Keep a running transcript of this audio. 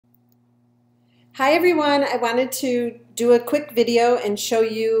Hi everyone, I wanted to do a quick video and show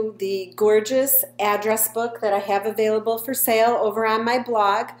you the gorgeous address book that I have available for sale over on my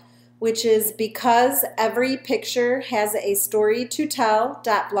blog, which is Because Every Picture Has a Story to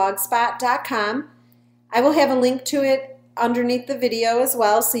Tell.blogspot.com. I will have a link to it underneath the video as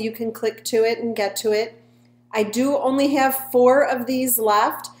well, so you can click to it and get to it. I do only have 4 of these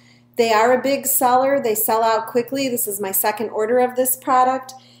left. They are a big seller. They sell out quickly. This is my second order of this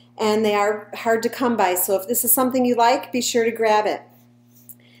product, and they are hard to come by. So if this is something you like, be sure to grab it.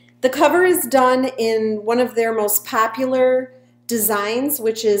 The cover is done in one of their most popular designs,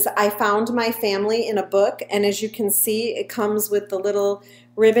 which is I Found My Family in a Book. And as you can see, it comes with the little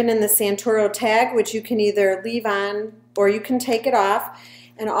ribbon and the Santoro tag, which you can either leave on or you can take it off.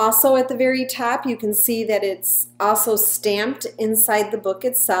 And also at the very top, you can see that it's also stamped inside the book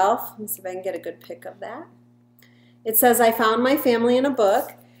itself. Let me see if I can get a good pic of that. It says, I found my family in a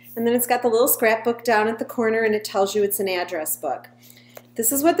book. And then it's got the little scrapbook down at the corner, and it tells you it's an address book.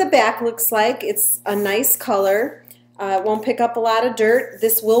 This is what the back looks like. It's a nice color. It won't pick up a lot of dirt.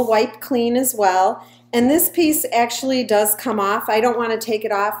 This will wipe clean as well. And this piece actually does come off. I don't want to take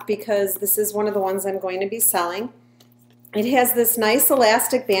it off because this is one of the ones I'm going to be selling. It has this nice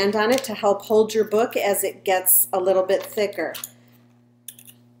elastic band on it to help hold your book as it gets a little bit thicker.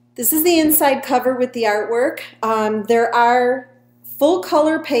 This is the inside cover with the artwork. There are full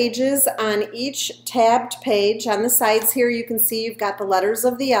color pages on each tabbed page. On the sides here you can see you've got the letters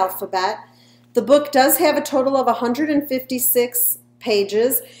of the alphabet. The book does have a total of 156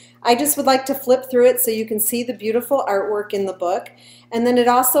 pages. I just would like to flip through it so you can see the beautiful artwork in the book. And then it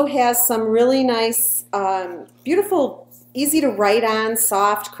also has some really nice, beautiful, easy to write on,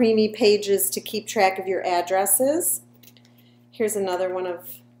 soft, creamy pages to keep track of your addresses. Here's another one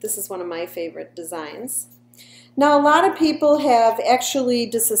this is one of my favorite designs. Now, a lot of people have actually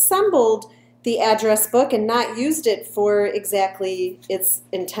disassembled the address book and not used it for exactly its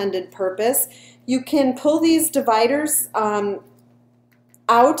intended purpose. You can pull these dividers out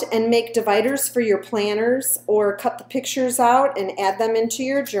and make dividers for your planners, or cut the pictures out and add them into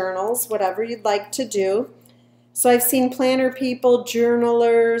your journals, whatever you'd like to do. So I've seen planner people,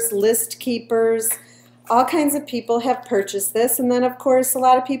 journalers, list keepers, all kinds of people have purchased this, and then of course a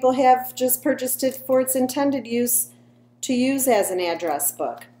lot of people have just purchased it for its intended use to use as an address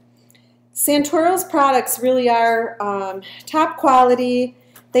book. Santoro's products really are top quality.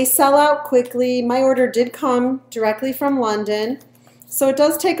 They sell out quickly. My order did come directly from London, so it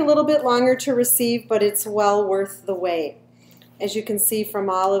does take a little bit longer to receive, but it's well worth the wait. As you can see from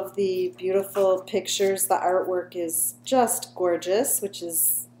all of the beautiful pictures, the artwork is just gorgeous, which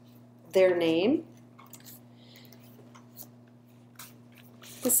is their name.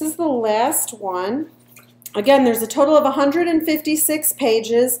 This is the last one. Again, there's a total of 156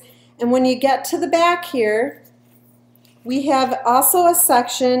 pages, and when you get to the back here, we have also a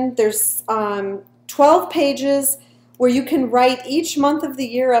section. There's 12 pages where you can write each month of the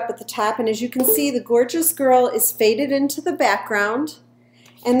year up at the top, and as you can see, the gorgeous girl is faded into the background,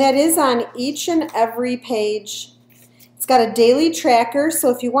 and that is on each and every page. It's got a daily tracker, so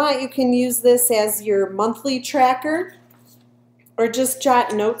if you want, you can use this as your monthly tracker, or just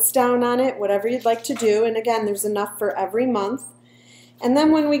jot notes down on it, whatever you'd like to do. And again, there's enough for every month. And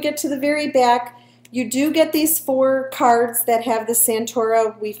then when we get to the very back, you do get these 4 cards that have the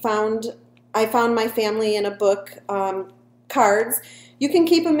Santoro I Found My Family in a Book cards. You can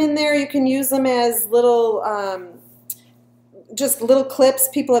keep them in there. You can use them as little, just little clips.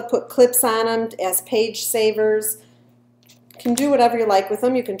 People have put clips on them as page savers. You can do whatever you like with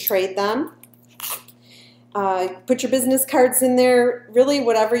them. You can trade them. Put your business cards in there. Really,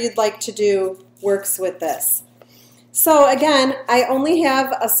 whatever you'd like to do works with this. So again, I only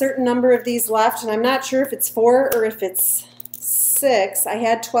have a certain number of these left, and I'm not sure if it's 4 or if it's 6. I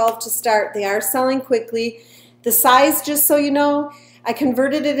had 12 to start. They are selling quickly. The size, just so you know, I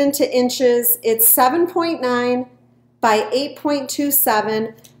converted it into inches. It's 7.9 by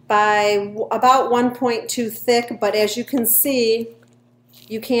 8.27 by about 1.2 thick, but as you can see,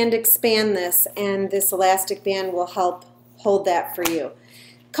 you can expand this, and this elastic band will help hold that for you.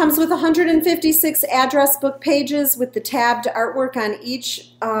 Comes with 156 address book pages with the tabbed artwork on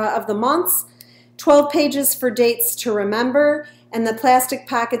each of the months, 12 pages for dates to remember, and the plastic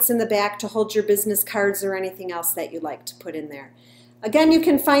pockets in the back to hold your business cards or anything else that you'd like to put in there. Again, you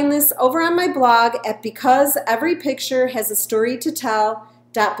can find this over on my blog at Because Every Picture Has a Story to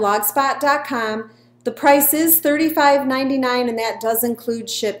Tell.blogspot.com. The price is $35.99, and that does include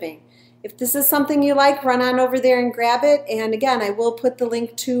shipping. If this is something you like, run on over there and grab it. And again, I will put the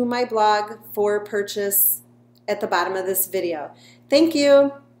link to my blog for purchase at the bottom of this video. Thank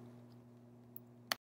you.